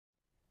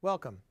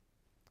Welcome.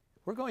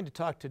 We're going to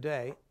talk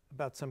today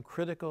about some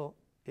critical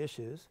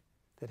issues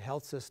that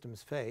health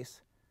systems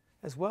face,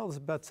 as well as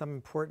about some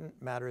important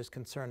matters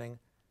concerning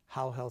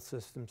how health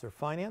systems are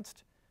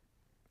financed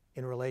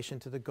in relation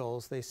to the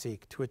goals they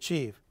seek to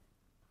achieve.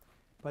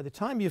 By the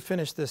time you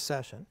finish this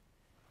session,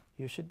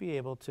 you should be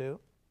able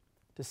to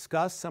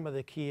discuss some of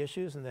the key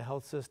issues in the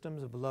health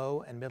systems of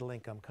low and middle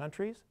income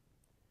countries,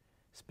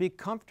 speak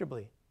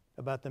comfortably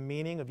about the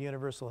meaning of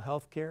universal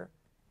health care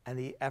and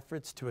the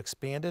efforts to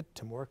expand it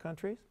to more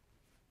countries,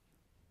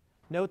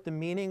 note the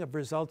meaning of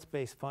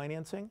results-based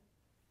financing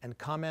and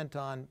comment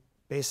on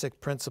basic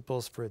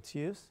principles for its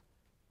use,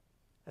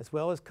 as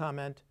well as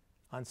comment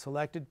on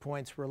selected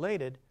points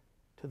related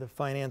to the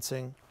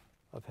financing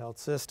of health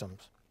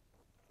systems.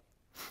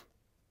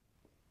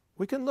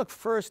 We can look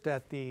first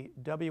at the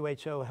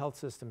WHO Health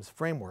Systems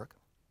Framework,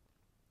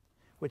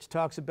 which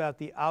talks about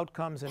the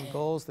outcomes and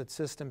goals that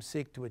systems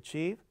seek to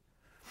achieve,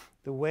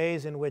 the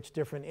ways in which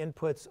different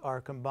inputs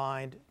are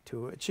combined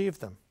to achieve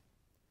them.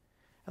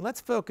 And let's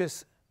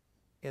focus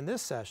in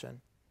this session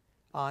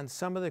on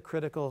some of the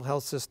critical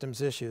health systems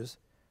issues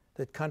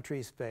that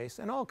countries face,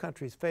 and all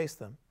countries face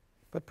them,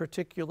 but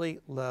particularly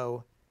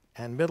low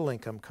and middle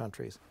income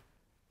countries.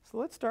 So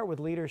let's start with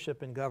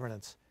leadership and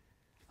governance.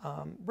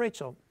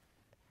 Rachel,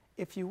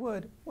 if you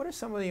would, what are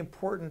some of the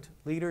important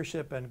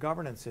leadership and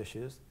governance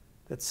issues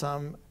that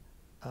some,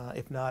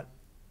 if not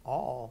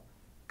all,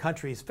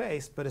 countries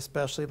face, but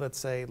especially, let's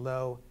say,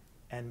 low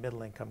and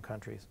middle income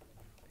countries?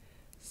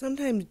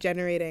 Sometimes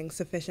generating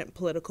sufficient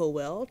political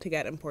will to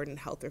get important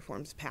health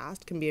reforms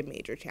passed can be a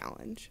major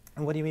challenge.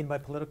 And what do you mean by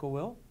political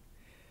will?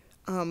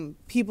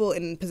 People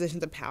in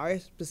positions of power,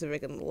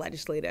 specific in the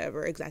legislative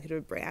or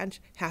executive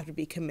branch, have to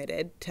be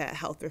committed to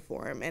health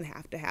reform and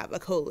have to have a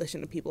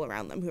coalition of people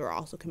around them who are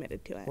also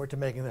committed to it. Or to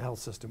making the health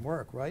system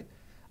work, right?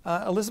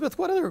 Elizabeth,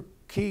 what other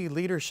key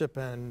leadership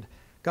and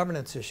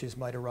governance issues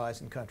might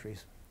arise in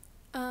countries?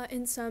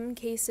 In some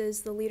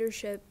cases, the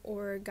leadership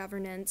or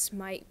governance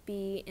might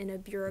be in a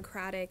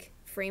bureaucratic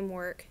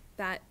framework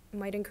that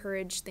might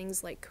encourage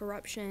things like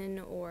corruption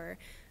or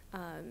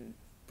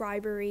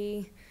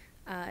bribery.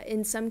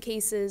 In some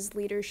cases,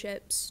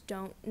 leaderships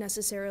don't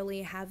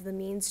necessarily have the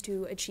means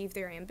to achieve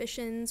their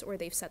ambitions, or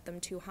they've set them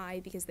too high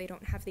because they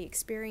don't have the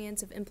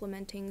experience of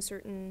implementing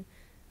certain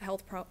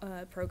health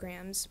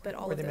programs, but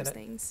all of those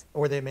things.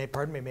 Or they may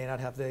not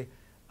have the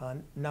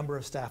number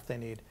of staff they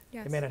need.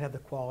 Yes. They may not have the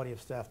quality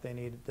of staff they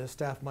need. The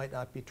staff might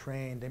not be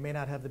trained. They may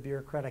not have the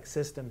bureaucratic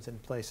systems in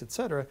place, et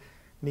cetera,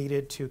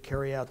 needed to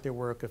carry out their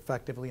work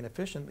effectively and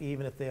efficiently,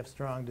 even if they have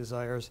strong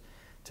desires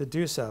to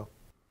do so.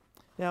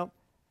 Now,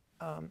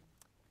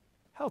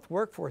 health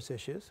workforce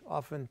issues,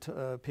 often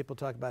people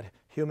talk about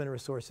human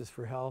resources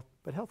for health,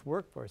 but health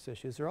workforce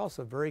issues are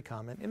also very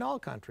common in all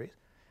countries.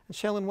 And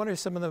Shailen, what are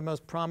some of the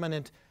most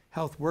prominent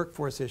health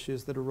workforce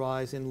issues that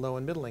arise in low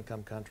and middle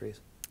income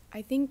countries?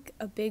 I think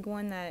a big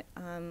one that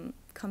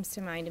comes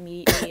to mind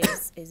immediately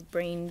is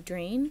brain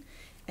drain,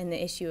 and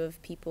the issue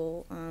of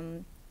people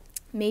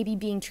maybe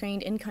being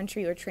trained in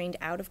country or trained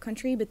out of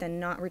country, but then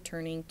not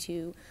returning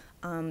to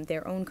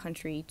their own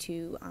country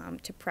to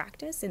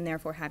practice, and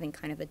therefore having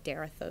kind of a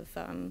dearth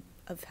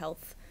of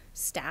health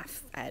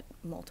staff at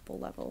multiple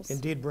levels.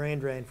 Indeed, brain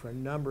drain for a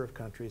number of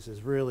countries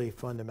is really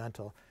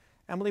fundamental.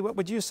 Emily, what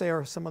would you say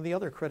are some of the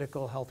other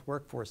critical health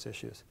workforce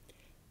issues?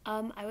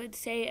 I would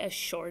say a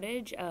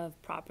shortage of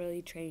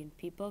properly trained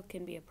people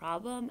can be a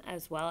problem,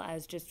 as well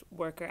as just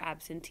worker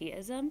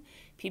absenteeism,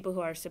 people who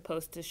are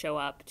supposed to show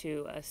up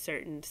to a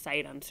certain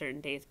site on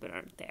certain days but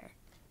aren't there.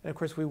 And of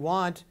course, we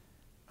want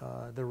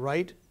the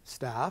right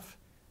staff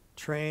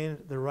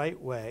trained the right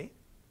way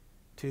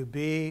to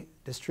be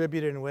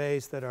distributed in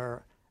ways that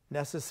are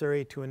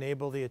necessary to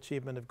enable the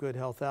achievement of good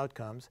health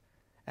outcomes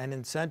and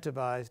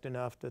incentivized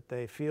enough that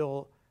they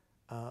feel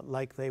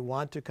like they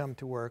want to come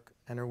to work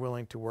and are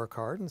willing to work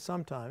hard, and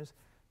sometimes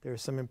there are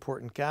some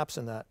important gaps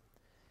in that.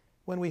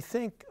 When we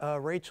think,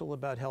 Rachel,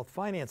 about health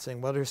financing,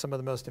 what are some of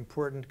the most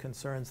important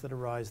concerns that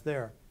arise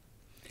there?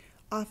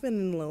 Often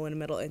in low and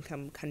middle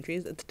income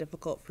countries, it's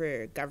difficult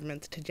for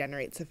governments to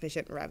generate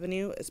sufficient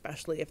revenue,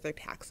 especially if their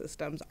tax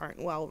systems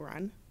aren't well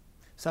run.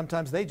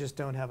 Sometimes they just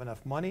don't have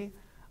enough money.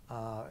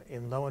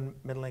 In low and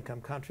middle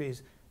income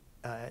countries,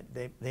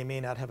 they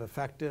may not have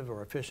effective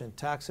or efficient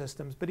tax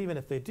systems, but even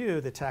if they do,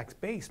 the tax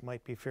base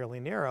might be fairly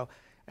narrow,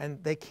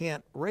 and they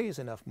can't raise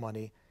enough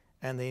money,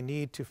 and they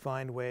need to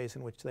find ways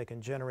in which they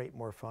can generate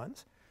more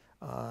funds.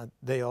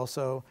 They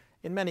also,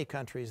 in many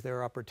countries, there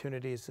are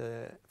opportunities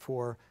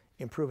for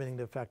improving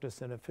the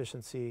effectiveness and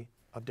efficiency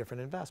of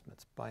different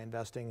investments by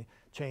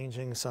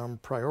changing some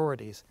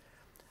priorities.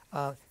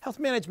 Health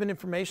management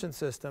information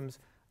systems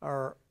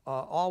are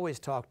always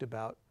talked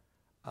about.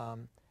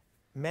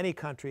 Many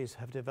countries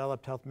have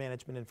developed health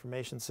management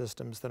information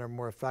systems that are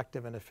more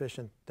effective and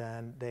efficient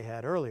than they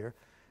had earlier.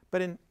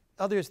 But in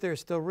others, there are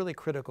still really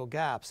critical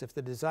gaps. If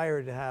the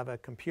desire to have a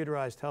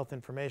computerized health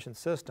information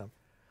system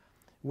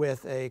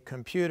with a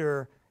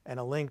computer and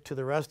a link to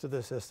the rest of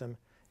the system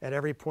at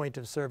every point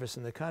of service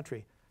in the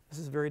country, this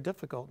is very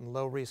difficult in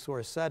low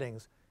resource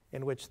settings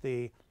in which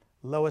the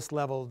lowest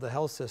level of the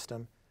health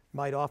system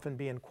might often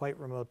be in quite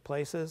remote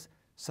places,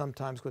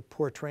 sometimes with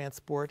poor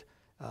transport,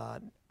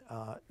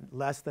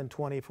 less than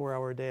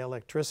 24-hour-a-day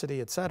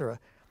electricity, et cetera.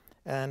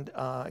 And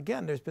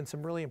again, there's been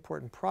some really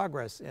important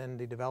progress in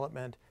the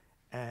development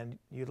and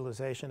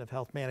utilization of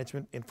health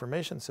management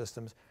information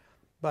systems,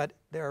 but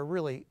there are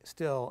really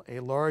still a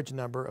large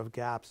number of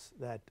gaps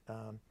that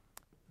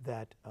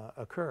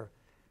occur.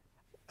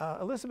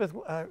 Elizabeth,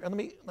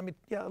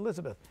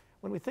 Elizabeth,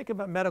 when we think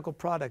about medical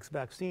products,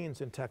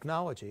 vaccines, and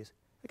technologies,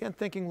 again,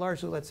 thinking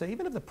largely, let's say,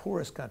 even of the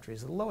poorest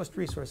countries, the lowest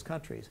resource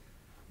countries,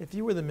 if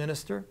you were the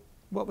minister,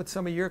 what would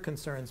some of your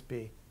concerns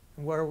be?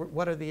 And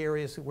what are the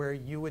areas where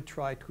you would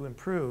try to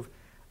improve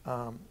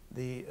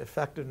the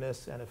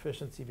effectiveness and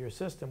efficiency of your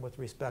system with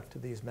respect to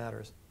these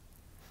matters?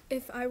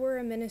 If I were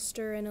a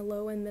minister in a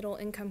low and middle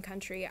income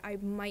country, I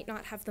might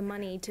not have the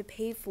money to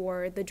pay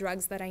for the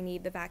drugs that I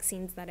need, the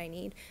vaccines that I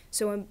need.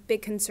 So a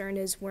big concern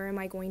is, where am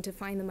I going to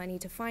find the money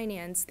to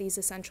finance these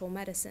essential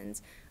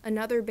medicines?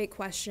 Another big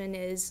question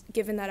is,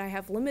 given that I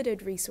have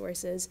limited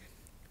resources,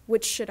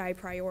 which should I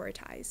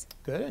prioritize?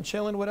 Good. And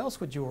Shailin, what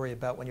else would you worry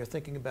about when you're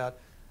thinking about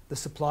the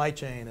supply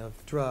chain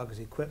of drugs,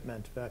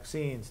 equipment,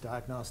 vaccines,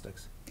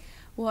 diagnostics?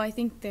 Well, I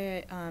think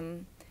that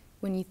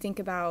when you think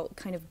about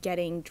kind of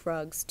getting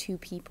drugs to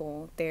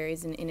people, there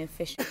is an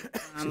inefficient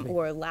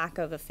or lack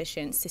of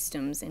efficient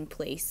systems in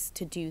place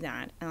to do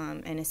that.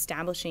 And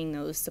establishing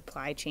those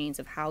supply chains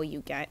of how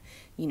you get,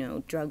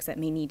 drugs that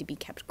may need to be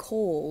kept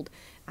cold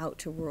out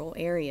to rural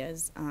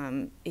areas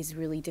is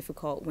really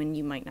difficult when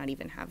you might not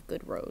even have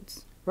good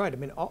roads. Right. I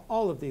mean,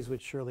 all of these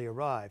would surely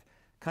arrive.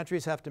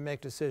 Countries have to make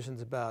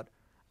decisions about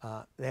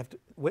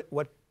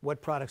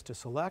what products to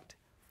select,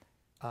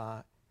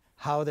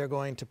 how they're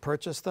going to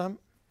purchase them,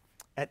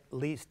 at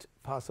least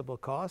possible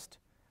cost,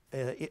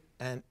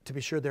 and to be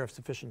sure they're of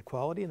sufficient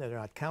quality and they're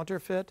not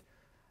counterfeit.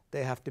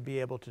 They have to be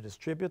able to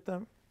distribute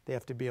them. They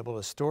have to be able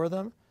to store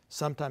them.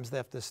 Sometimes they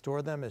have to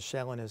store them, as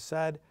Shailin has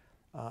said,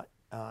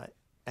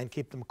 and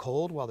keep them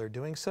cold while they're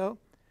doing so.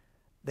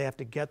 They have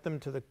to get them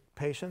to the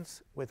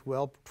patients with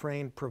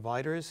well-trained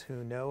providers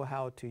who know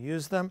how to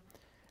use them.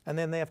 And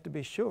then they have to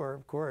be sure,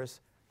 of course,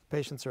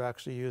 patients are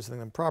actually using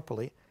them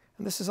properly.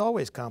 And this is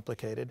always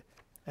complicated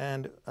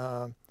and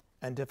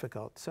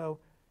difficult. So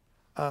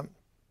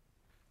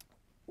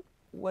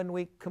when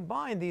we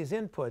combine these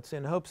inputs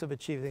in hopes of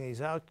achieving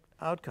these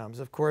outcomes,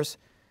 of course,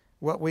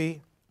 what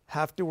we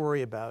have to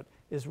worry about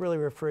is really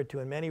referred to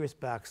in many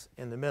respects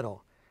in the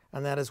middle.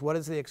 And that is, what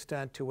is the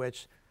extent to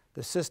which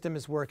the system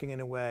is working in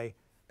a way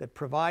that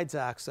provides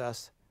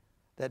access,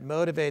 that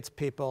motivates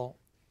people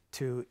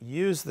to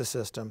use the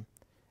system,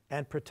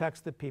 and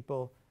protects the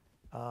people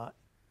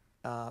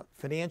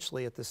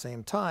financially at the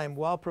same time,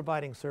 while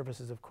providing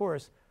services, of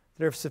course,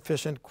 that are of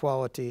sufficient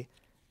quality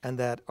and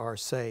that are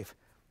safe.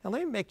 Now,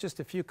 let me make just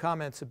a few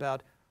comments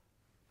about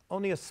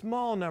only a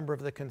small number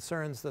of the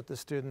concerns that the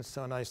students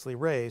so nicely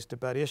raised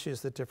about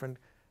issues that different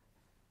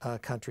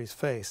countries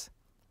face.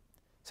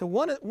 So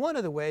one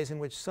of the ways in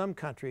which some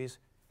countries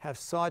have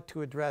sought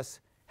to address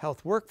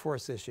health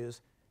workforce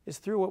issues is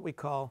through what we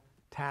call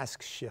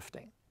task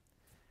shifting.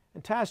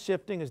 And task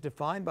shifting is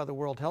defined by the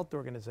World Health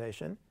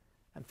Organization,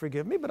 and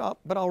forgive me,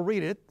 but I'll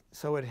read it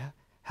so it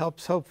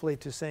helps hopefully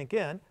to sink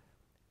in.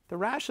 The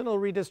rational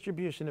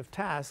redistribution of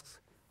tasks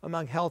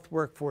among health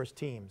workforce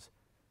teams.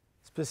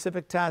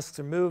 Specific tasks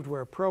are moved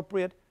where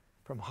appropriate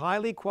from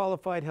highly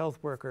qualified health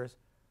workers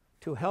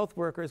to health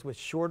workers with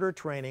shorter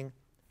training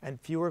and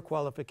fewer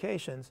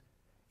qualifications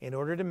in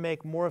order to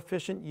make more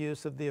efficient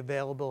use of the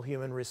available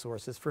human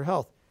resources for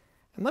health.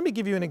 And let me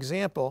give you an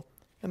example,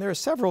 and there are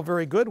several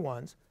very good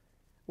ones,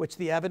 which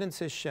the evidence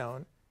has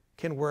shown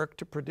can work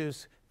to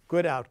produce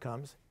good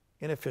outcomes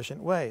in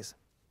efficient ways.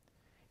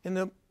 In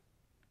the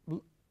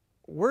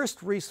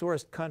worst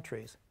resourced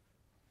countries,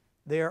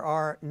 there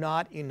are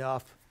not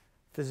enough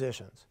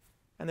physicians,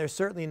 and there's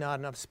certainly not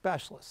enough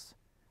specialists.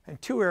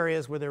 And two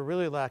areas where they're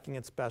really lacking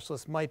in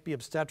specialists might be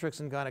obstetrics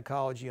and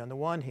gynecology on the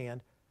one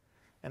hand,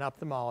 and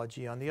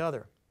ophthalmology on the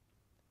other.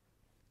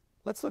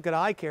 Let's look at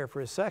eye care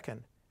for a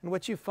second. And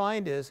what you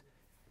find is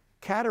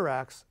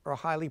cataracts are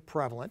highly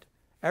prevalent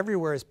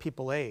everywhere as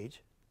people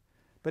age.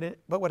 But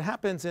what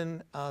happens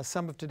in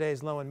some of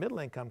today's low and middle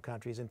income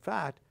countries, in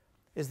fact,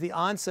 is the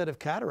onset of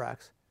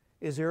cataracts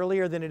is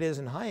earlier than it is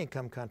in high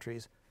income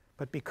countries.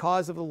 But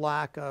because of the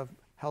lack of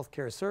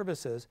healthcare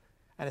services,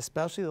 and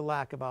especially the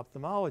lack of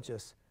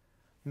ophthalmologists,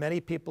 many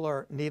people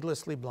are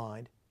needlessly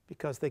blind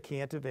because they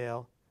can't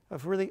avail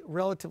of really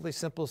relatively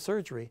simple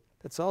surgery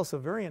that's also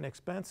very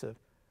inexpensive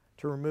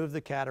to remove the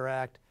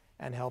cataract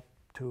and help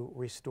to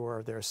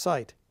restore their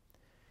sight.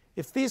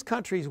 If these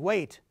countries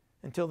wait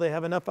until they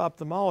have enough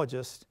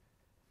ophthalmologists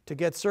to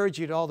get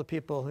surgery to all the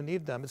people who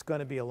need them, it's going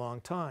to be a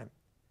long time.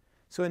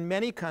 So in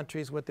many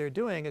countries, what they're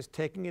doing is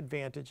taking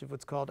advantage of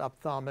what's called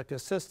ophthalmic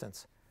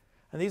assistants.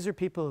 And these are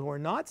people who are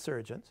not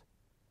surgeons,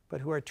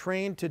 but who are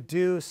trained to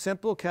do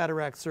simple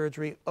cataract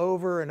surgery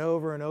over and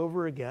over and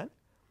over again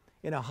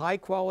in a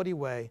high-quality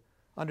way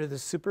under the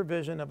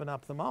supervision of an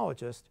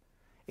ophthalmologist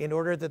in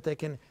order that they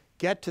can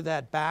get to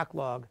that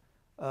backlog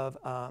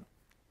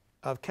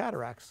of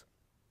cataracts,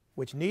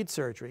 which need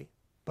surgery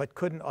but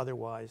couldn't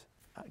otherwise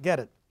get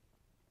it.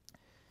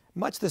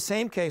 Much the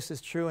same case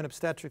is true in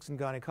obstetrics and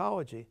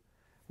gynecology,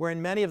 where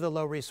in many of the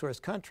low-resource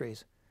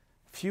countries,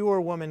 fewer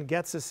women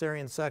get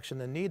cesarean section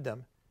than need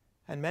them,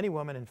 and many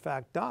women, in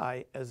fact,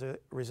 die as a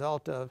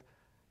result of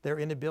their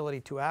inability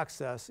to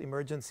access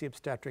emergency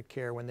obstetric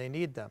care when they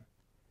need them.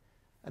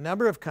 A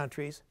number of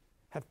countries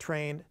have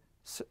trained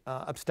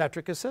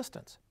obstetric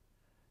assistants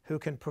who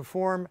can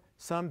perform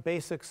some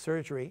basic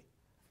surgery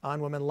on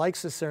women like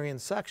cesarean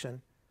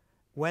section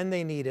when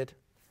they need it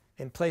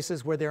in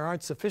places where there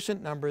aren't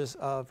sufficient numbers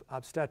of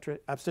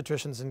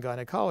obstetricians and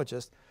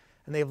gynecologists,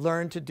 and they've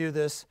learned to do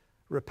this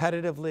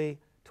repetitively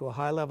to a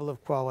high level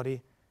of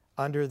quality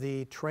under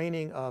the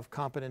training of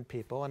competent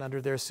people and under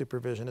their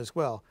supervision as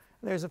well.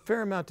 And there's a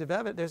fair amount of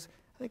evidence, there's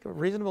I think a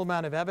reasonable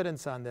amount of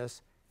evidence on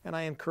this, and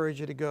I encourage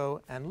you to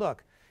go and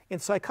look. In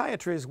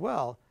psychiatry as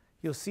well,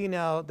 you'll see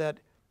now that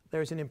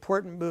there's an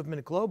important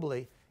movement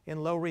globally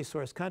in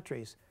low-resource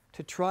countries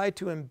to try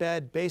to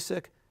embed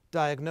basic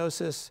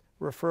diagnosis,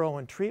 referral,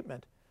 and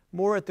treatment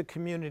more at the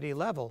community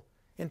level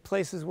in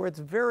places where it's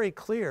very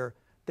clear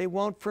they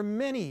won't for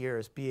many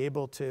years be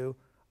able to,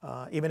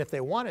 even if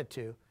they wanted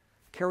to,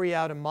 carry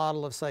out a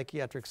model of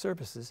psychiatric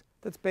services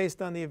that's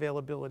based on the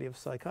availability of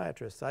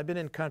psychiatrists. I've been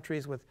in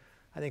countries with,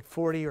 I think,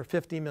 40 or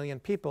 50 million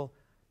people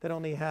that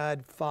only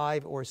had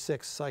 5 or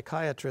 6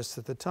 psychiatrists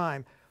at the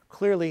time.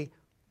 Clearly,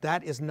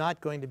 that is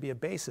not going to be a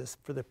basis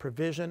for the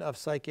provision of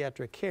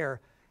psychiatric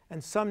care,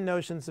 and some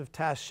notions of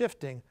task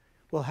shifting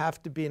will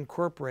have to be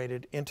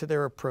incorporated into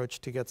their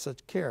approach to get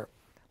such care.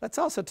 Let's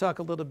also talk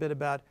a little bit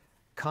about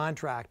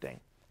contracting.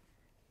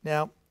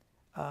 Now,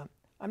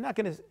 I'm not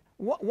going to,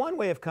 one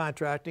way of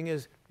contracting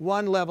is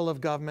one level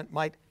of government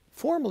might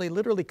formally,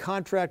 literally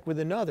contract with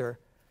another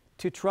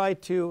to try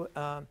to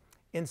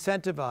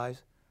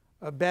incentivize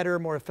a better,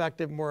 more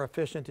effective, more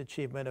efficient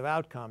achievement of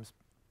outcomes.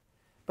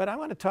 But I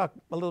want to talk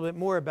a little bit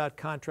more about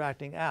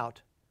contracting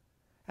out.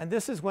 And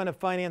this is when a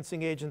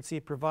financing agency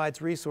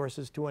provides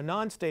resources to a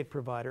non-state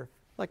provider,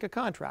 like a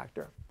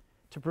contractor,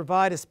 to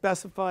provide a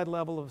specified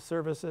level of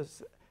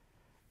services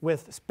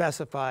with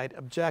specified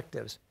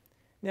objectives.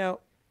 Now,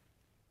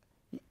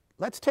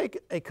 let's take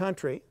a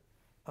country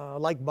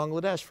like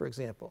Bangladesh, for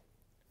example,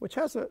 which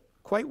has a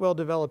quite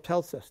well-developed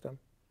health system,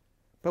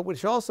 but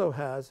which also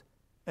has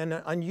an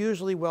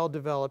unusually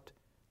well-developed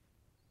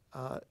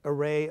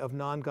array of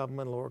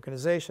non-governmental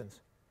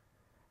organizations.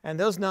 And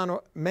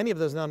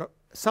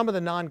some of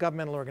the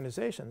non-governmental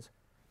organizations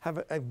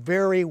have a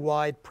very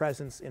wide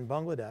presence in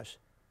Bangladesh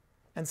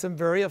and some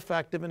very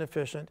effective and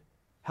efficient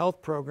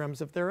health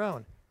programs of their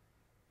own.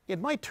 It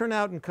might turn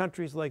out in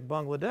countries like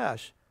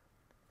Bangladesh,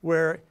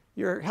 where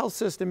your health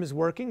system is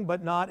working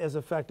but not as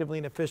effectively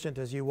and efficient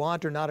as you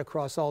want, or not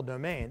across all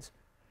domains,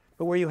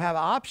 but where you have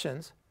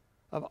options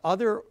of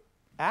other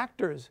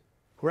actors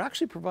who are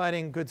actually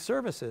providing good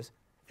services,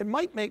 it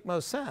might make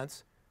most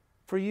sense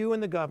for you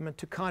and the government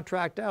to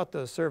contract out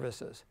those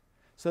services.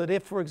 So that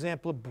if, for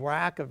example,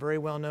 BRAC, a very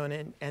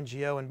well-known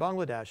NGO in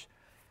Bangladesh,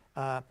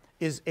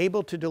 is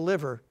able to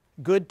deliver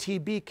good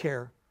TB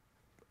care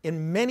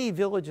in many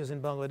villages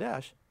in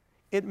Bangladesh,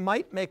 it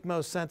might make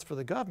most sense for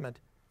the government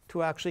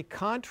to actually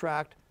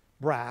contract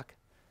BRAC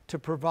to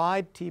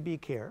provide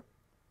TB care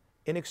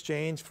in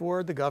exchange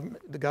for the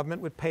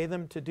government would pay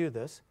them to do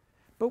this.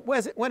 But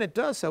when it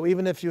does so,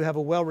 even if you have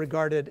a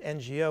well-regarded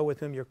NGO with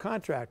whom you're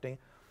contracting,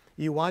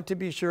 you want to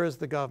be sure as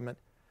the government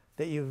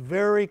that you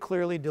very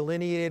clearly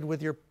delineated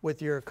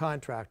with your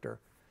contractor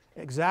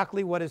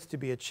exactly what is to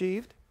be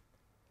achieved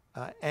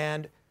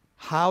and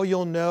how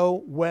you'll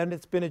know when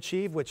it's been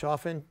achieved, which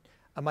often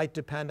might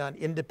depend on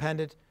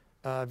independent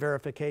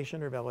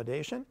verification or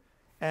validation,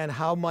 and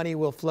how money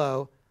will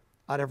flow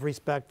out of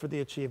respect for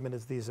the achievement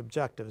of these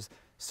objectives.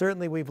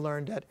 Certainly we've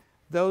learned that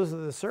those are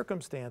the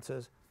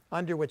circumstances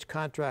under which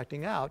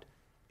contracting out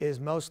is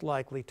most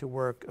likely to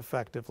work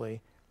effectively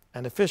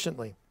and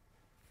efficiently.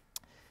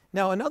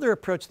 Now, another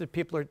approach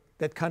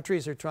that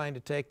countries are trying to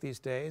take these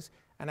days,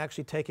 and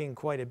actually taking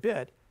quite a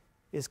bit,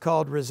 is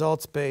called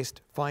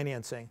results-based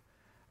financing.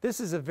 This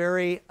is a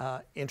very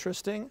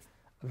interesting,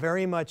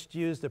 very much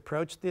used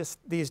approach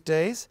these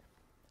days.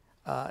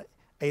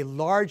 A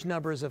large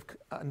number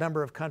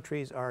of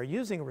countries are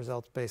using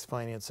results-based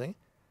financing,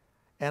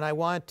 and I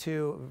want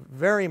to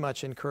very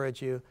much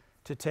encourage you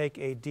to take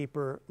a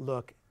deeper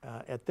look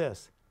at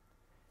this.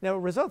 Now,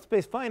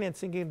 results-based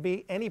financing can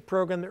be any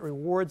program that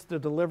rewards the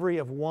delivery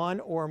of one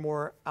or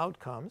more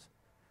outcomes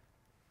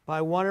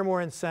by one or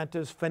more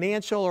incentives,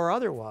 financial or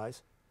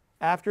otherwise,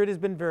 after it has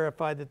been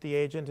verified that the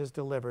agent has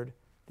delivered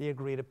the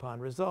agreed-upon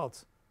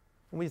results.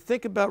 When we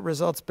think about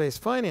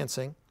results-based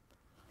financing,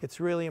 it's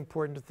really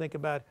important to think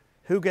about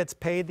who gets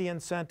paid the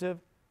incentive,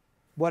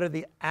 what are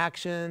the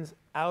actions,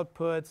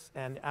 outputs,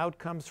 and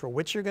outcomes for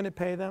which you're going to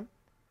pay them,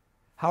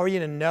 how are you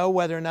to know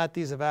whether or not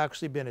these have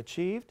actually been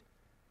achieved,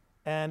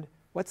 and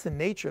what's the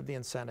nature of the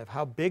incentive?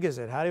 How big is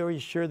it? How are you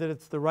sure that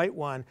it's the right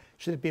one?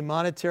 Should it be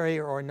monetary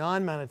or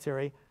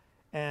non-monetary?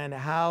 And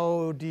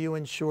how do you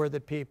ensure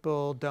that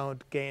people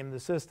don't game the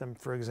system,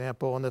 for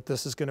example, and that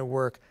this is going to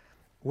work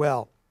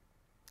well?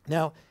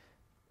 Now,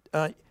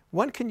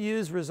 one can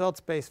use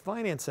results-based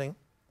financing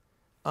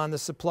on the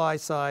supply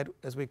side,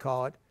 as we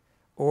call it,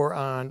 or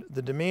on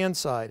the demand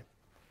side.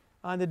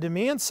 On the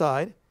demand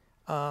side,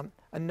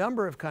 a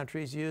number of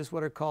countries use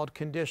what are called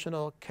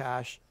conditional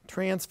cash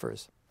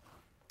transfers.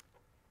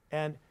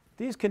 And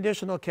these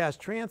conditional cash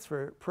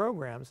transfer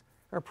programs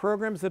are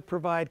programs that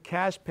provide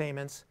cash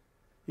payments,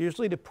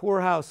 usually to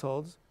poor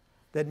households,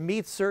 that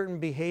meet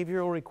certain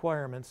behavioral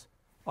requirements,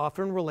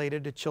 often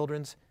related to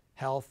children's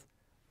health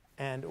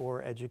and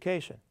or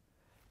education.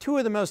 Two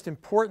of the most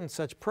important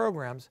such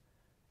programs,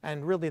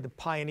 and really the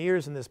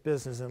pioneers in this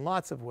business in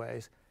lots of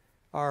ways,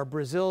 are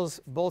Brazil's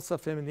Bolsa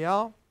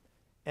Familiar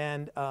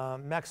and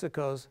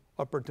Mexico's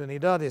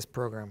Oportunidades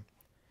program.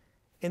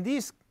 In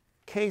these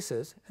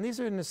cases, and these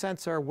are in a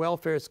sense are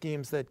welfare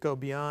schemes that go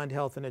beyond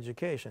health and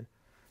education,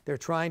 they're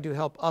trying to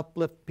help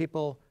uplift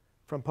people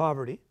from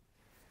poverty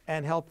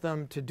and help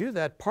them to do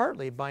that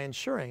partly by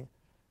ensuring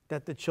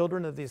that the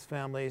children of these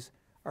families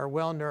are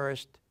well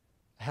nourished,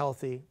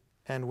 healthy,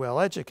 and well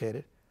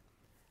educated.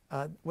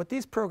 What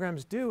these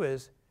programs do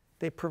is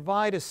they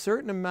provide a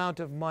certain amount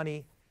of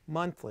money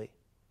monthly,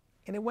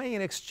 in a way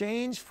in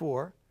exchange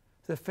for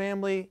the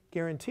family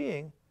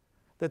guaranteeing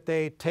that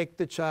they take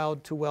the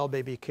child to well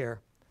baby care,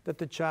 that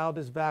the child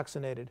is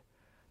vaccinated,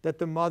 that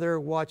the mother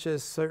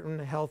watches certain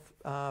health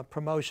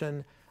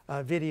promotion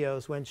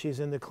videos when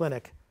she's in the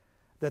clinic,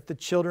 that the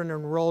children are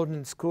enrolled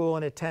in school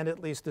and attend at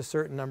least a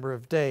certain number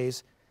of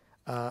days,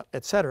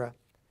 etc.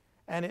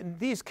 And in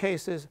these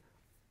cases,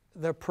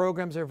 the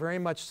programs are very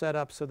much set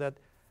up so that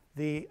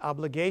the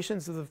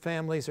obligations of the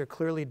families are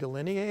clearly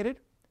delineated,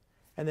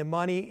 and the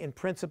money in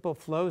principle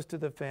flows to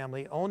the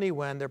family only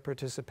when their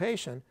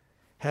participation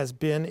has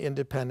been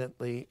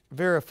independently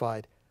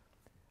verified.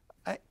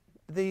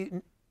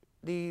 The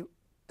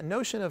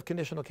notion of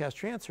conditional cash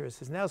transfers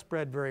has now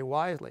spread very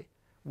widely,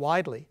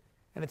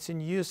 and it's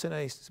in use in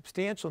a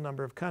substantial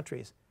number of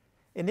countries.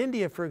 In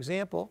India, for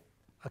example,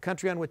 a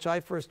country on which I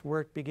first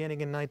worked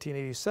beginning in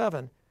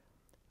 1987,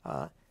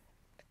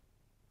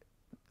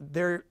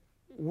 there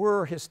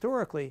were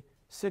historically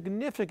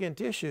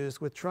significant issues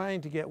with trying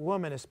to get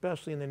women,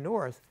 especially in the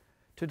north,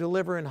 to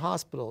deliver in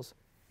hospitals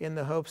in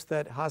the hopes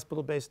that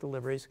hospital-based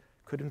deliveries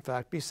could in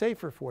fact be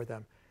safer for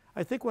them.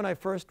 I think when I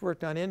first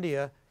worked on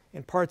India,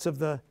 in parts of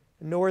the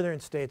northern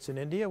states in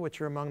India,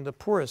 which are among the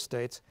poorest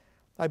states,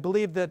 I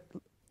believe that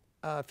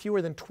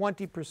fewer than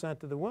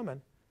 20% of the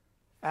women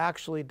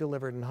actually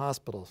delivered in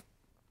hospitals.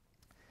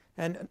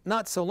 And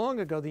not so long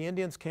ago, the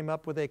Indians came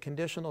up with a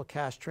conditional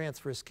cash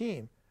transfer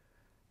scheme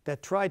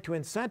that tried to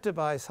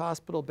incentivize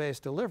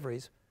hospital-based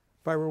deliveries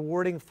by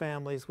rewarding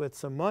families with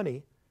some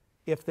money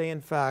if they in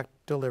fact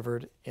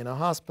delivered in a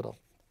hospital.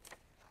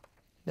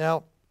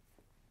 Now,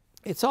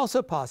 it's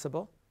also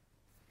possible,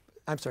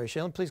 I'm sorry,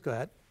 Shaylin, please go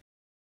ahead.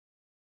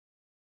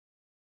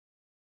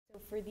 So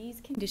for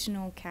these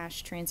conditional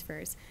cash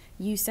transfers,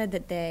 you said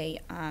that they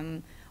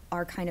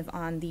are kind of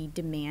on the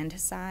demand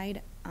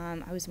side.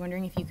 I was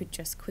wondering if you could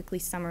just quickly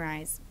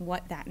summarize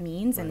what that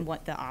means and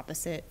what the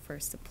opposite for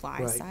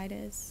supply side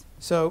is.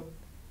 So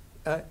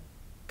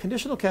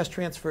conditional cash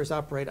transfers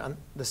operate on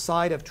the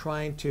side of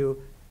trying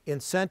to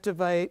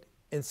incentivize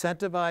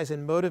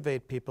and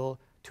motivate people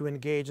to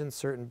engage in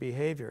certain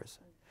behaviors.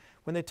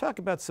 When they talk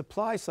about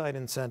supply side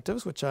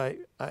incentives, which I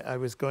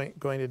was going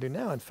to do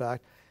now, in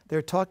fact,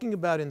 they're talking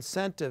about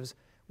incentives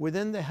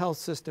within the health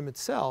system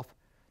itself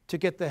to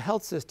get the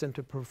health system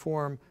to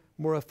perform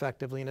more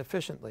effectively and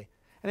efficiently.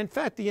 And in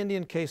fact, the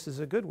Indian case is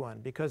a good one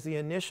because the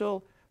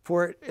initial,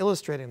 for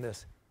illustrating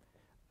this,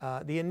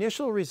 the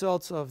initial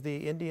results of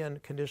the Indian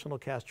conditional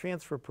cash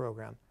transfer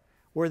program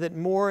were that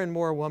more and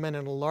more women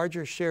and a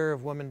larger share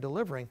of women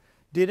delivering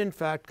did in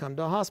fact come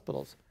to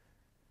hospitals.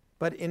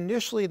 But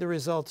initially the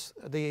results,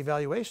 the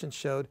evaluation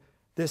showed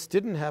this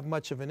didn't have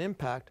much of an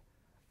impact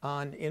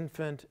on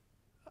infant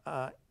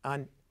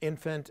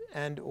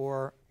and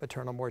or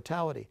maternal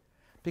mortality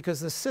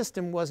because the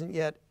system wasn't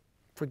yet,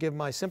 forgive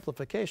my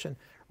simplification,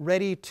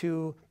 ready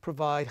to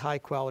provide high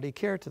quality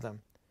care to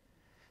them.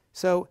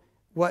 So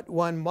what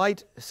one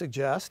might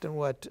suggest, and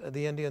what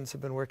the Indians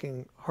have been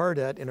working hard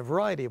at in a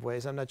variety of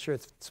ways, I'm not sure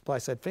it's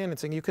supply-side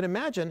financing, you can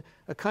imagine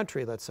a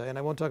country, let's say, and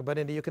I won't talk about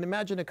India, you can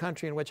imagine a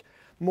country in which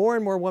more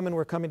and more women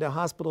were coming to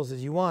hospitals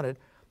as you wanted.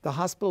 The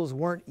hospitals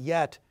weren't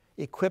yet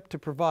equipped to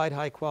provide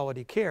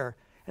high-quality care,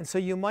 and so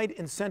you might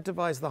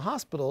incentivize the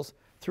hospitals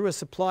through a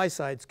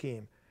supply-side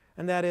scheme,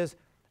 and that is,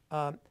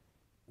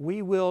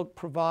 we will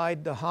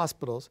provide the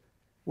hospitals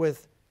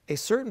with a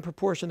certain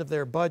proportion of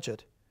their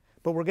budget,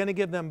 but we're going to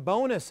give them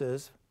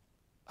bonuses,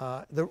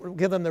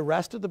 give them the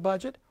rest of the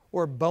budget,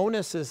 or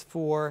bonuses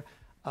for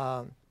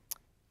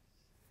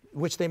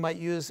which they might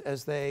use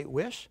as they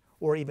wish,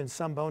 or even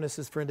some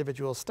bonuses for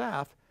individual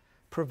staff,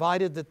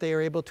 provided that they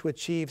are able to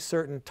achieve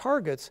certain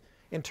targets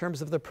in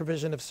terms of the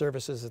provision of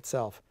services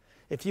itself.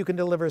 If you can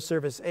deliver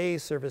service A,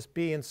 service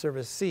B, and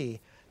service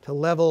C to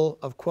level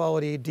of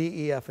quality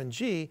D, E, F, and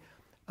G,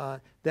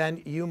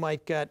 then you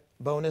might get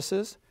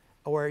bonuses,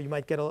 or you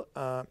might get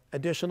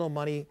additional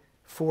money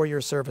for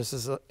your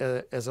services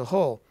as a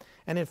whole.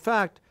 And in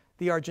fact,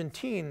 the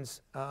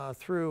Argentinians,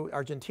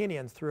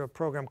 through a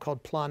program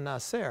called Plan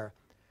Nacer,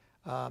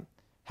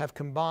 have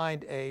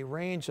combined a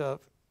range of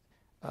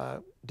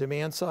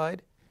demand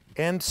side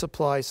and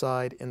supply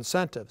side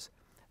incentives.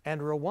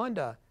 And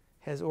Rwanda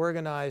has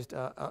organized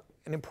an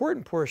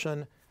important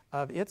portion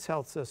of its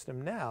health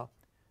system now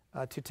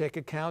to take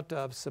account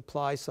of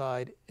supply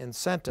side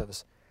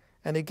incentives.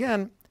 And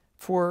again,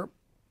 for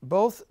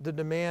both the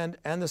demand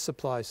and the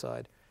supply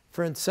side,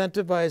 for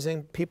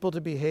incentivizing people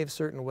to behave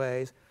certain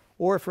ways,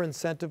 or for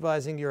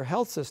incentivizing your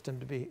health system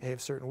to behave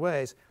certain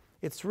ways,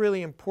 it's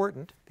really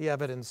important, the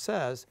evidence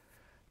says,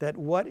 that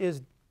what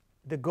is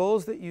the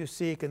goals that you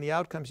seek and the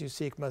outcomes you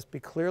seek must be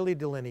clearly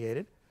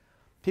delineated.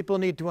 People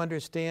need to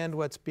understand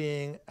what's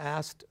being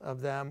asked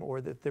of them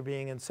or that they're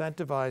being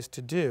incentivized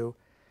to do.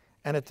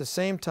 And at the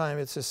same time,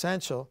 it's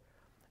essential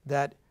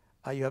that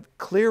you have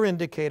clear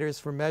indicators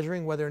for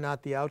measuring whether or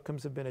not the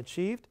outcomes have been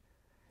achieved,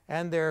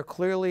 and there are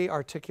clearly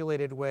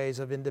articulated ways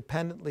of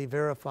independently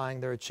verifying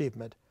their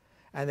achievement.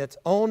 And it's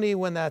only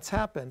when that's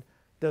happened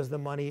does the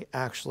money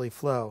actually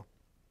flow.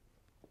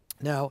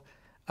 Now,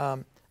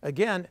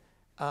 again,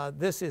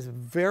 this is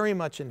very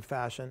much in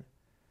fashion.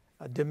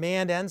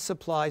 Demand and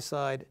supply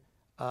side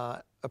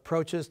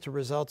approaches to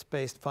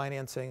results-based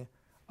financing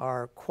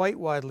are quite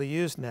widely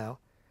used now.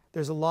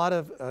 There's a lot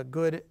of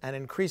good and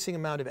increasing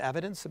amount of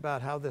evidence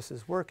about how this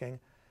is working,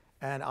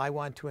 and I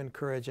want to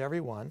encourage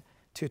everyone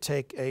to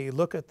take a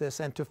look at this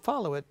and to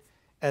follow it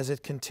as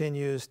it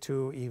continues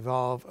to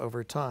evolve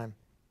over time.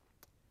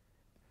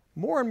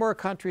 More and more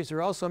countries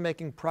are also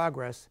making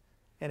progress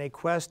in a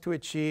quest to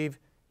achieve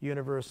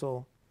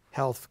universal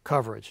health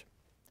coverage.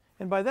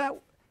 And by that,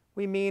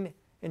 we mean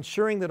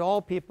ensuring that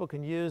all people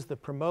can use the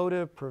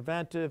promotive,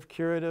 preventive,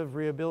 curative,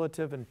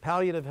 rehabilitative, and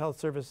palliative health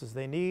services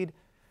they need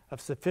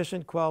of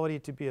sufficient quality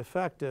to be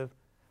effective,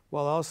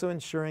 while also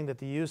ensuring that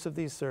the use of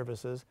these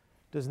services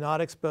does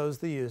not expose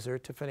the user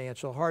to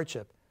financial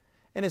hardship.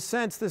 In a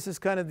sense, this is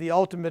kind of the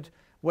ultimate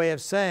way of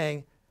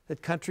saying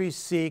that countries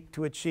seek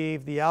to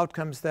achieve the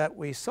outcomes that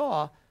we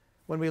saw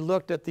when we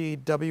looked at the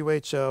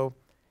WHO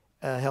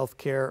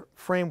healthcare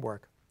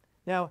framework.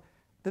 Now,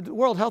 the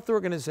World Health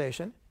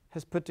Organization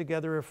has put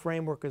together a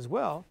framework as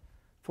well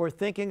for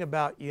thinking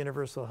about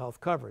universal health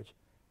coverage.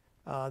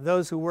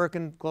 Those who work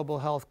in global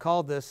health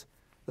call this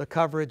the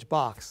coverage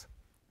box.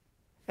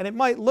 And it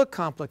might look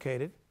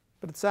complicated,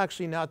 but it's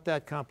actually not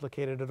that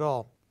complicated at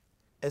all.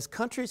 As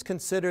countries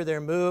consider their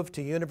move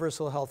to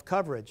universal health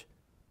coverage,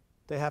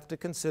 they have to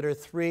consider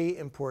three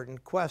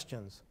important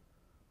questions.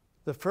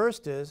 The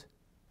first is,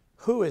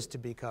 who is to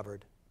be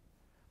covered?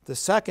 The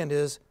second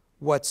is,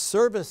 what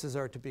services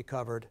are to be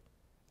covered?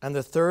 And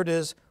the third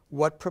is,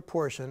 what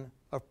proportion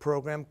of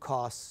program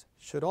costs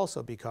should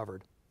also be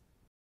covered?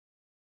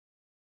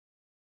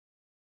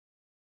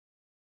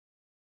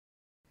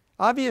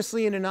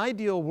 Obviously, in an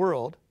ideal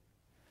world,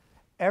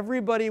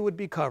 everybody would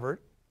be covered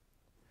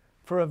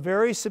for a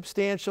very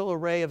substantial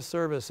array of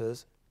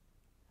services,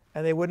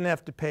 and they wouldn't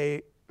have to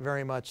pay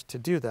very much to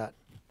do that.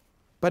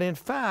 But in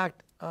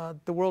fact,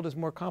 the world is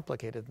more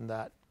complicated than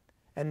that.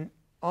 And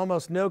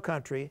almost no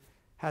country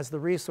has the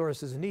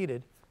resources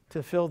needed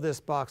to fill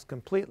this box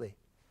completely.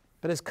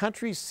 But as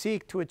countries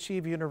seek to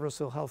achieve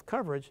universal health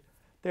coverage,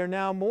 they're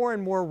now more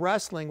and more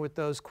wrestling with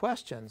those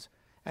questions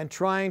and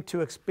trying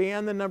to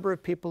expand the number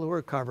of people who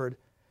are covered,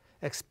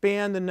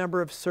 expand the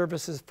number of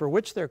services for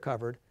which they're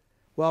covered,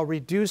 while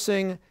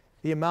reducing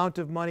the amount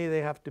of money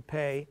they have to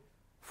pay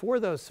for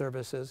those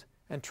services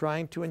and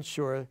trying to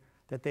ensure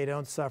that they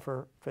don't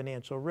suffer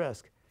financial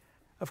risk.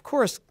 Of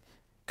course,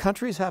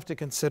 countries have to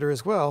consider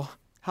as well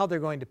how they're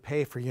going to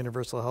pay for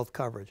universal health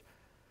coverage.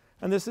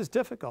 And this is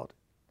difficult.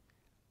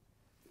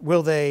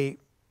 Will they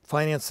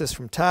finance this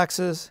from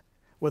taxes?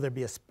 Will there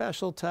be a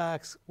special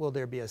tax? Will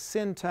there be a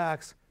sin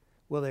tax?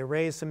 Will they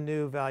raise some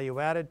new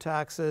value-added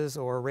taxes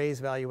or raise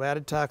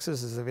value-added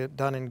taxes as they've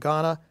done in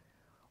Ghana?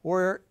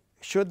 Or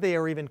should they,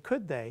 or even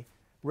could they,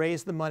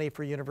 raise the money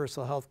for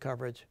universal health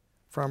coverage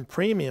from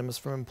premiums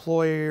from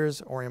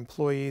employers or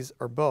employees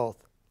or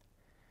both?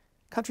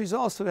 Countries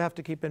also have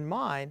to keep in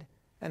mind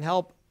and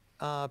help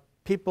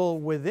people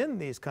within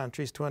these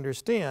countries to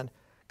understand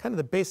kind of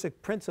the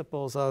basic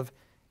principles of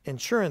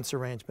insurance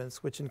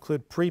arrangements, which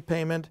include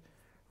prepayment,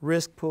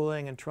 risk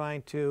pooling, and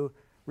trying to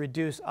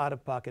reduce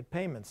out-of-pocket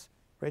payments.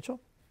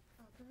 Rachel?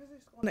 Professor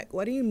Skolnik,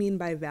 what do you mean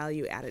by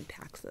value-added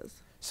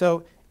taxes?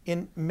 So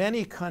in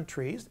many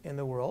countries in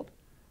the world,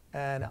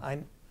 and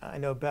I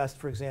know best,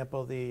 for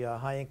example, the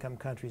high-income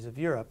countries of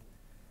Europe,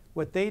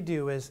 what they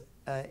do is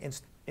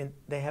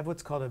they have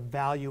what's called a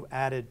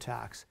value-added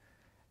tax.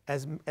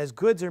 As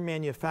goods are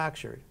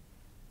manufactured,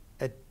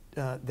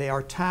 they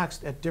are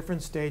taxed at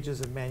different stages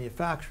of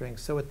manufacturing.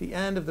 So at the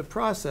end of the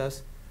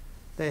process,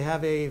 they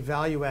have a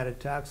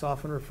value-added tax,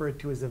 often referred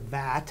to as a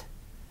VAT,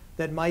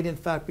 that might in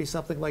fact be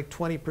something like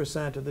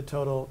 20% of the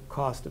total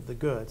cost of the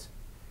goods.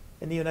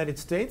 In the United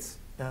States,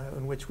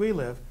 in which we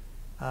live,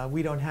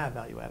 we don't have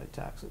value-added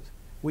taxes.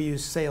 we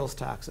use sales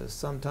taxes,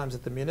 sometimes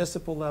at the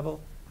municipal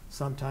level,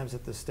 sometimes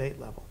at the state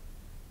level.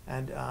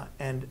 And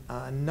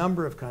a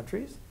number of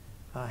countries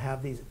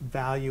have these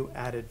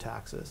value-added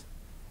taxes.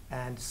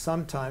 And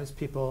sometimes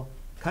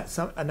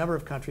a number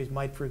of countries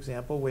might, for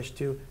example, wish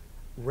to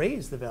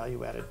raise the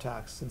value-added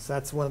tax, since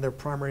that's one of their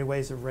primary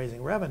ways of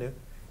raising revenue,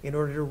 in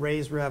order to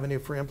raise revenue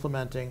for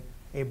implementing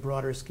a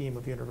broader scheme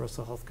of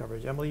universal health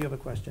coverage. Emily, you have a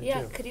question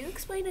Yeah, too. could you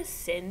explain a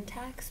sin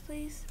tax,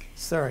 please?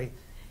 Sorry.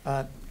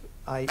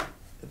 A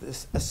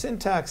sin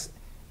tax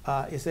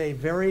is a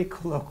very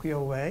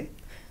colloquial way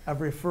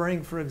of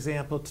referring, for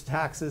example, to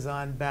taxes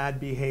on bad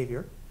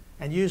behavior.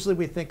 And usually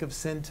we think of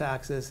sin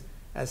taxes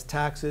as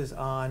taxes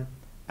on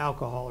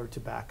alcohol or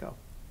tobacco.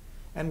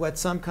 And what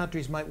some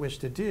countries might wish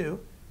to do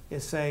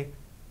is say,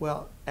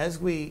 well, as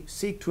we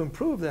seek to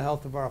improve the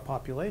health of our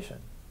population,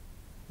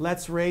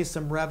 let's raise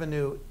some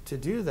revenue to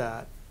do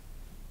that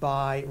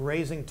by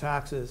raising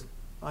taxes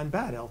on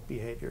bad health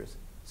behaviors,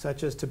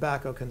 such as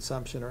tobacco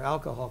consumption or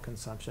alcohol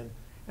consumption.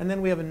 And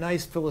then we have a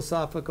nice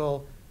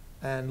philosophical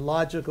and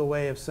logical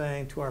way of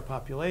saying to our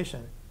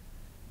population,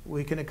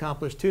 we can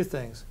accomplish two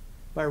things.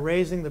 By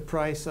raising the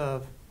price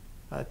of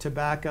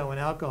tobacco and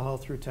alcohol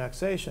through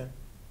taxation,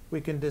 we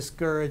can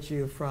discourage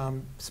you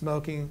from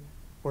smoking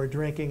or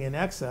drinking in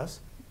excess,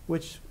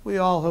 which we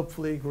all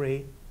hopefully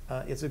agree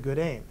is a good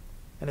aim.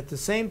 And at the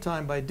same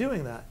time, by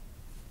doing that,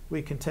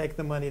 we can take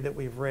the money that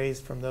we've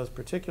raised from those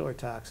particular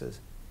taxes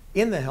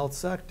in the health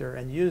sector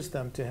and use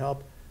them to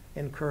help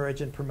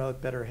encourage and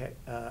promote better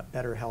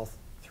health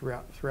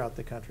throughout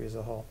the country as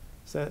a whole.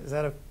 So is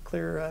that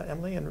clear,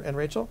 Emily and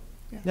Rachel?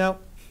 Yeah. Now,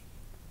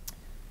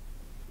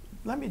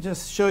 let me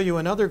just show you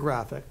another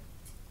graphic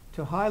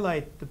to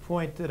highlight the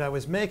point that I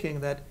was making,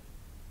 that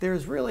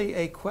there's really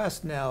a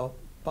quest now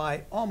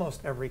by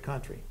almost every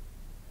country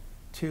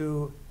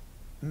to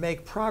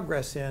make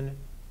progress in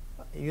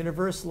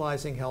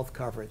universalizing health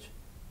coverage,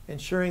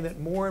 ensuring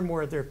that more and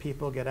more of their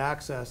people get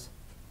access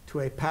to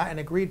an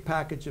agreed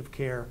package of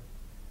care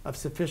of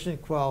sufficient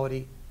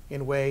quality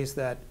in ways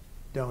that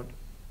don't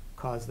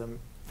cause them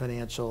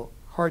financial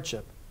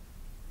hardship.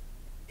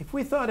 If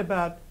we thought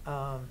about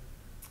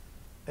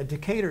a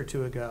decade or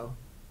two ago,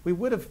 we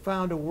would have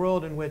found a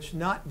world in which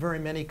not very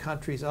many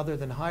countries other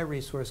than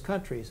high-resource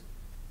countries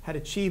had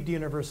achieved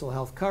universal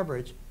health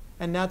coverage,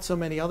 and not so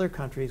many other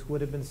countries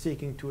would have been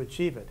seeking to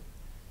achieve it.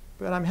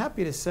 But I'm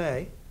happy to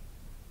say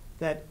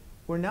that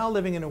we're now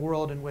living in a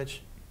world in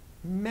which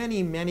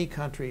many, many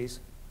countries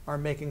are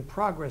making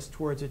progress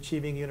towards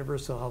achieving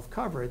universal health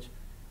coverage,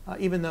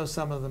 even though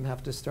some of them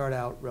have to start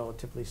out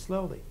relatively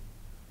slowly.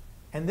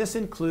 And this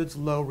includes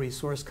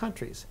low-resource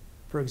countries.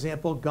 For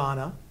example,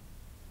 Ghana,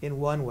 in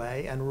one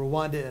way, and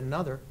Rwanda in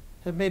another,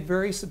 have made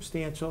very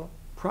substantial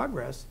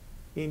progress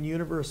in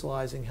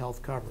universalizing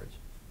health coverage.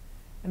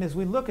 And as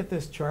we look at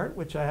this chart,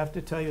 which I have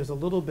to tell you is a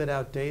little bit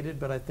outdated,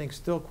 but I think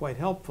still quite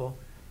helpful,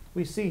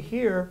 we see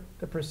here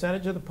the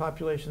percentage of the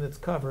population that's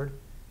covered,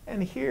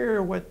 and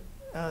here what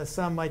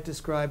some might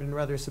describe in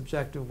rather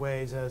subjective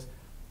ways as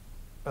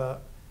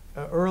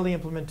early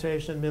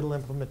implementation, middle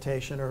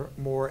implementation, or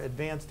more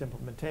advanced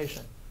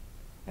implementation.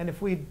 And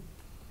if we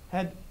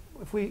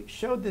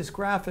showed this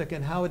graphic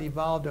and how it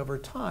evolved over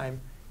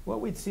time,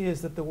 what we'd see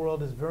is that the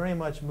world is very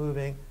much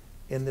moving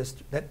in this,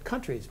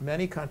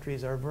 many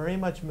countries are very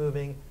much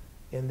moving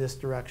in this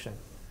direction.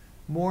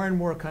 More and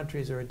more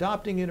countries are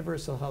adopting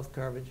universal health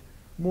coverage.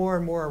 More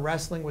and more are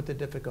wrestling with the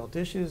difficult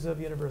issues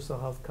of universal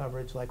health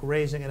coverage, like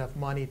raising enough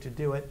money to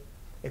do it,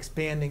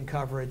 expanding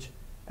coverage,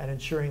 and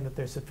ensuring that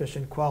there's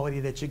sufficient quality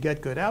that you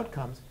get good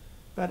outcomes.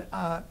 But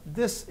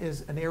this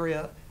is an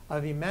area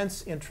of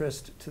immense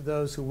interest to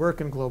those who work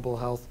in global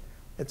health.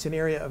 It's an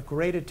area of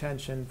great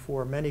attention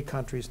for many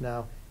countries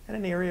now, and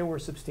an area where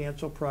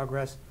substantial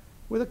progress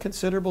with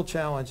considerable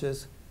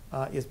challenges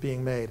is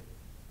being made.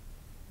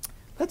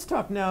 Let's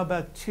talk now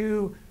about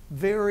two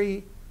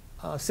very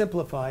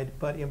simplified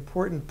but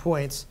important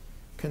points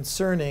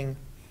concerning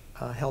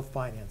health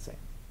financing.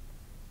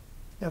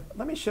 Now,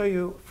 let me show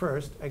you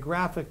first a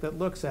graphic that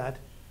looks at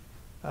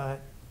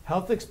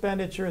health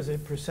expenditure as a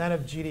percent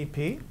of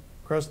GDP,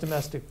 gross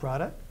domestic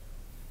product,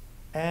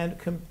 and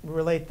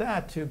relate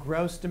that to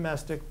gross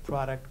domestic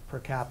product per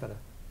capita.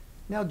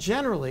 Now,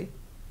 generally,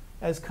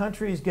 as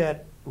countries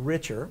get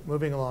richer,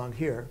 moving along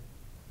here,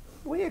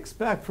 we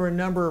expect, for a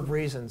number of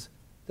reasons,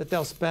 that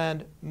they'll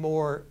spend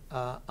more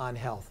on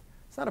health.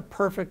 It's not a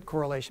perfect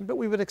correlation, but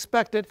we would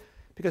expect it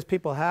because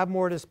people have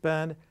more to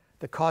spend,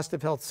 the cost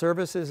of health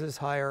services is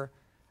higher,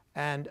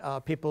 and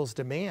people's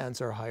demands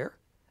are higher.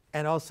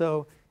 And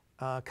also,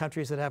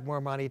 countries that have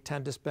more money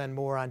tend to spend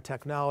more on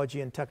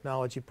technology, and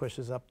technology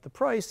pushes up the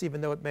price,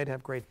 even though it may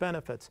have great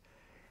benefits.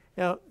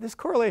 Now, this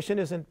correlation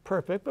isn't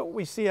perfect, but what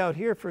we see out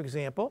here, for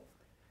example,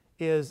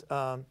 is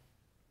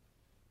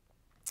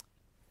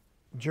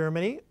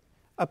Germany.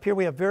 Up here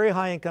we have very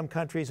high income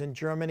countries in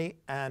Germany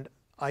and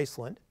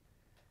Iceland,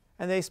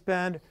 and they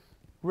spend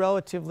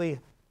relatively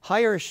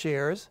higher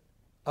shares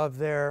of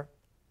their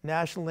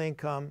national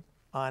income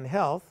on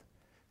health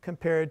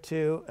compared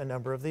to a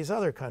number of these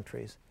other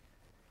countries.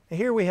 And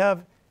here we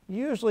have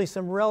usually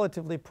some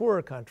relatively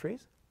poorer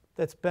countries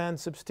that spend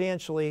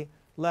substantially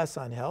less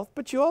on health.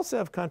 But you also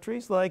have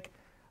countries like,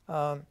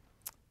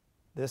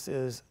 this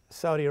is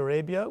Saudi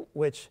Arabia,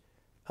 which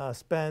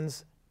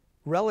spends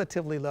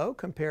relatively low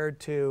compared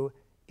to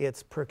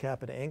its per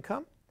capita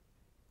income.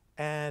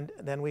 And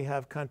then we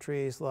have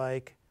countries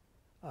like,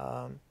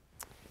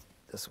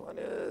 this one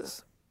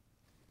is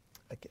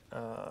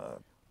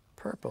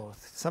purple.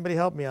 Somebody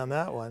help me on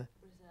that one.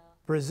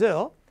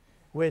 Brazil,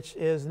 which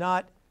is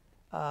not,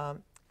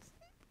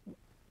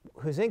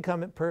 whose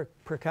income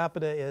per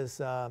capita is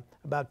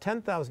about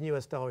 10,000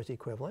 US dollars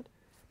equivalent,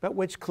 but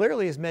which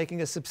clearly is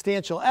making a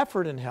substantial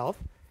effort in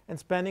health and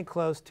spending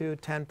close to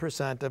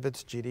 10% of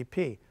its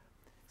GDP.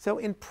 So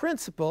in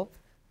principle,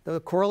 though the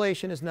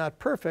correlation is not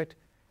perfect,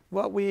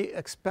 what we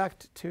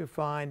expect to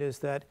find is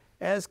that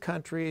as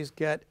countries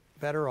get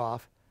better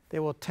off, they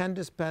will tend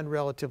to spend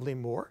relatively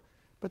more,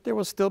 but there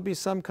will still be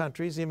some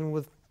countries, even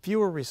with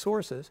fewer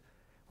resources,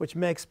 which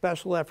make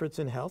special efforts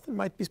in health and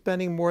might be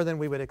spending more than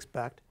we would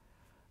expect,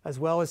 as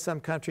well as some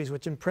countries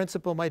which in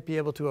principle might be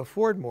able to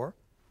afford more,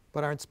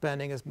 but aren't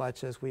spending as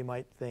much as we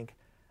might think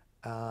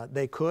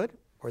they could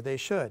or they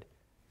should.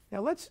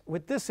 Now let's,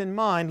 with this in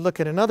mind, look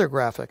at another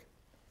graphic.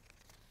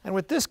 And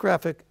what this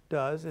graphic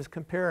does is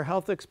compare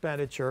health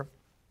expenditure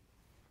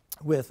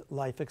with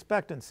life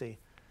expectancy.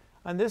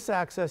 On this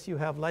axis, you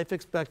have life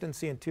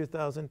expectancy in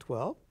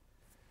 2012.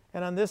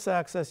 And on this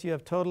axis, you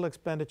have total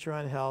expenditure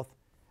on health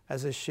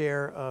as a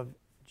share of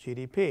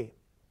GDP.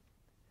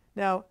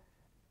 Now,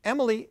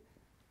 Emily,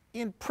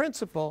 in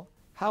principle,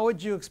 how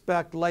would you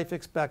expect life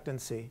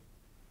expectancy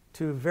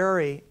to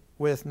vary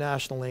with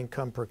national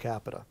income per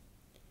capita?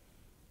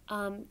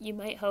 You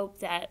might hope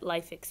that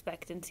life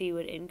expectancy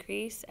would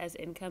increase as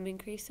income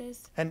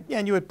increases. And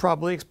you would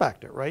probably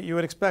expect it, right? You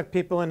would expect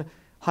people in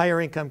higher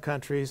income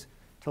countries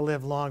to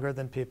live longer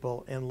than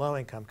people in low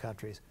income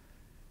countries.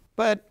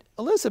 But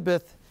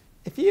Elizabeth,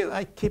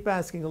 I keep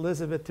asking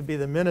Elizabeth to be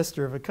the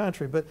minister of a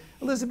country, but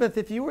Elizabeth,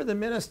 if you were the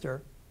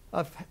minister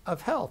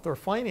of health or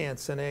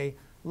finance in a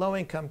low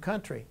income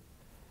country,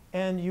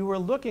 and you were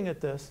looking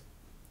at this,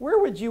 where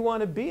would you want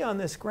to be on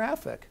this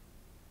graphic?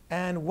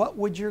 And what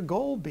would your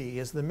goal be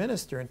as the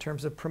minister in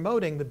terms of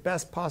promoting the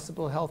best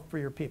possible health for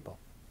your people?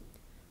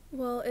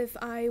 Well, if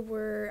I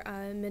were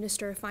a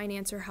Minister of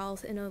Finance or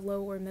Health in a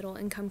low or middle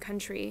income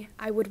country,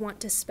 I would want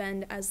to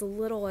spend as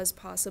little as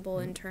possible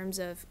in terms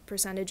of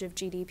percentage of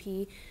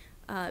GDP,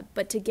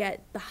 but to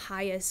get the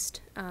highest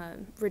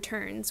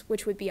returns,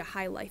 which would be a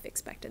high life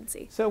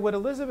expectancy. So what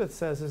Elizabeth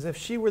says is if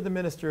she were the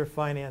Minister of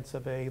Finance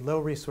of a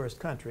low-resourced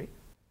country,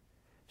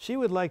 she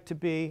would like to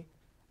be,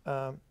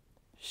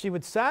 she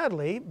would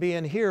sadly be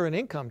in here in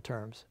income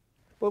terms.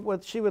 But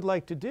what she would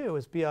like to do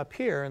is be up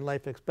here in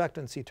life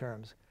expectancy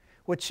terms.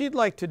 What she'd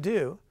like to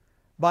do,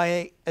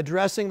 by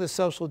addressing the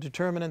social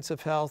determinants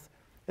of health,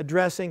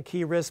 addressing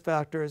key risk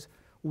factors,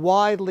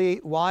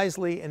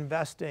 wisely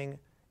investing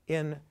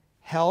in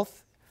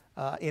health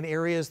in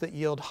areas that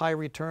yield high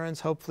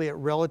returns, hopefully at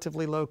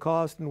relatively low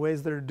cost in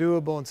ways that are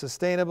doable and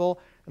sustainable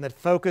and that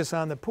focus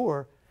on the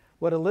poor.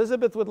 What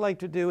Elizabeth would like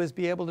to do is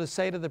be able to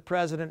say to the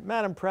President,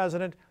 Madam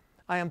President,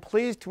 I am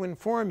pleased to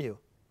inform you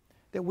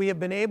that we have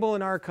been able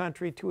in our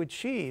country to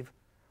achieve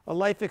a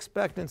life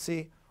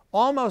expectancy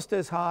almost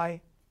as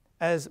high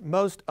as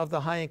most of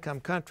the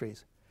high-income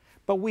countries.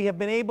 But we have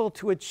been able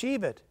to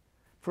achieve it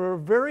for a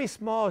very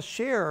small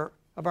share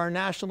of our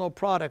national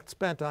product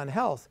spent on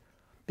health,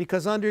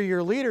 because under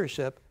your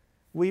leadership,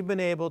 we've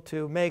been able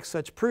to make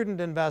such prudent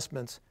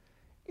investments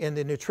in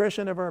the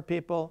nutrition of our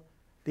people,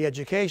 the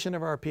education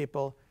of our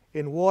people,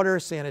 in water,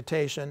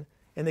 sanitation,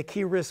 and the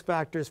key risk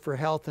factors for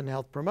health and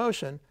health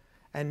promotion.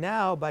 And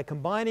now, by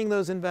combining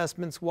those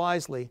investments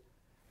wisely,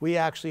 we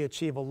actually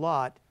achieve a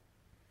lot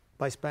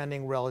by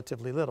spending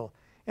relatively little.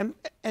 And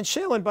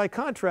Shaylin, by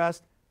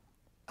contrast,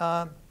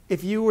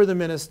 if you were the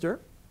minister,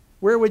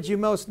 where would you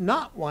most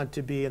not want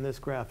to be in this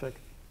graphic?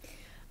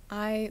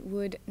 I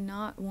would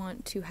not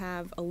want to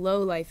have a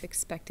low life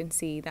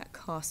expectancy that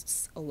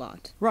costs a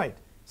lot. Right.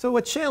 So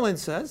what Shaylin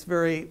says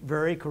very,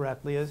 very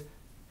correctly is,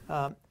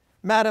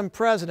 Madam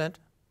President,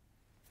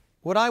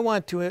 what I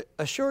want to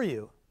assure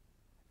you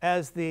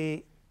as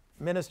the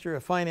Minister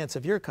of Finance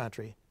of your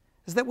country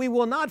is that we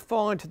will not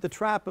fall into the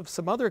trap of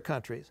some other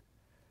countries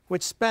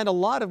which spend a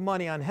lot of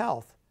money on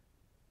health,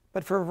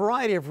 but for a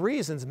variety of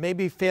reasons,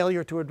 maybe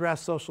failure to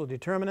address social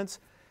determinants,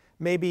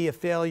 maybe a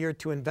failure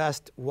to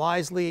invest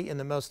wisely in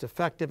the most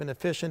effective and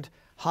efficient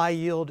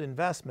high-yield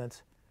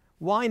investments,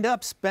 wind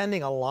up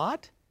spending a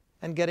lot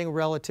and getting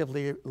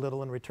relatively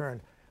little in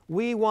return.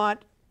 We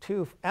want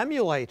to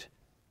emulate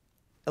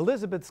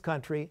Elizabeth's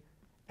country,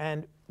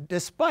 and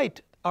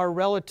despite our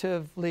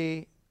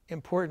relatively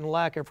important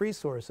lack of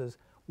resources,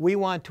 we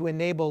want to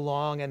enable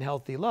long and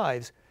healthy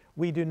lives.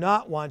 We do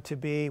not want to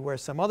be where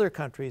some other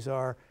countries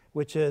are,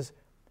 which is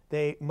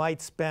they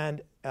might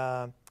spend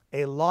a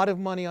lot of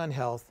money on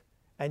health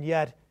and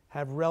yet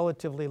have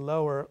relatively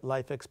lower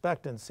life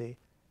expectancy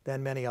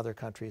than many other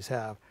countries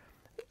have.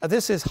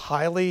 This is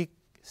highly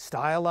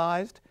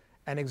stylized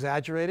and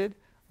exaggerated,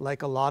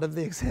 like a lot of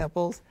the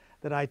examples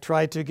that I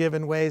try to give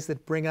in ways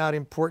that bring out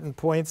important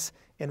points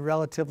in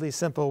relatively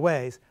simple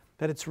ways,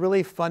 that it's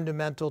really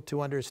fundamental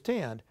to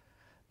understand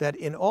that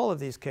in all of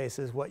these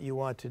cases, what you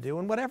want to do,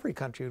 and what every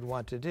country would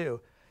want to do,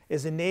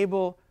 is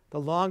enable the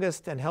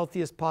longest and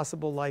healthiest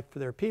possible life for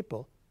their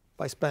people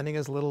by spending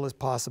as little as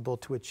possible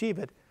to achieve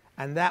it.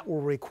 And that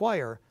will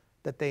require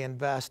that they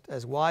invest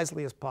as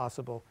wisely as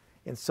possible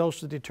in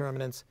social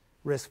determinants,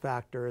 risk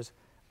factors,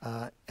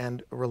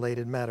 and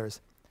related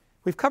matters.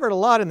 We've covered a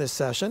lot in this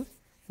session,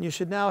 and you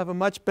should now have a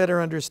much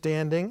better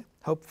understanding,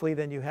 hopefully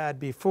than you had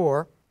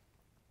before,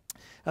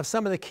 of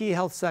some of the key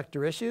health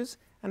sector issues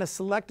and a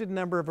selected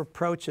number of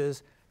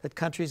approaches that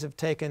countries have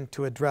taken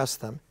to address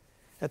them.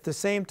 At the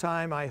same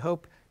time, I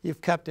hope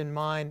you've kept in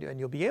mind, and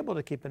you'll be able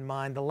to keep in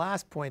mind, the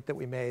last point that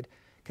we made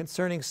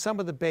concerning some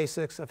of the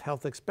basics of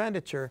health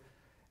expenditure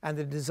and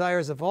the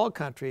desires of all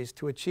countries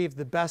to achieve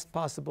the best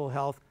possible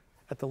health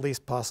at the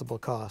least possible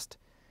cost.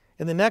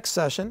 In the next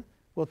session,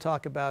 we'll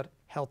talk about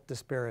health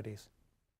disparities.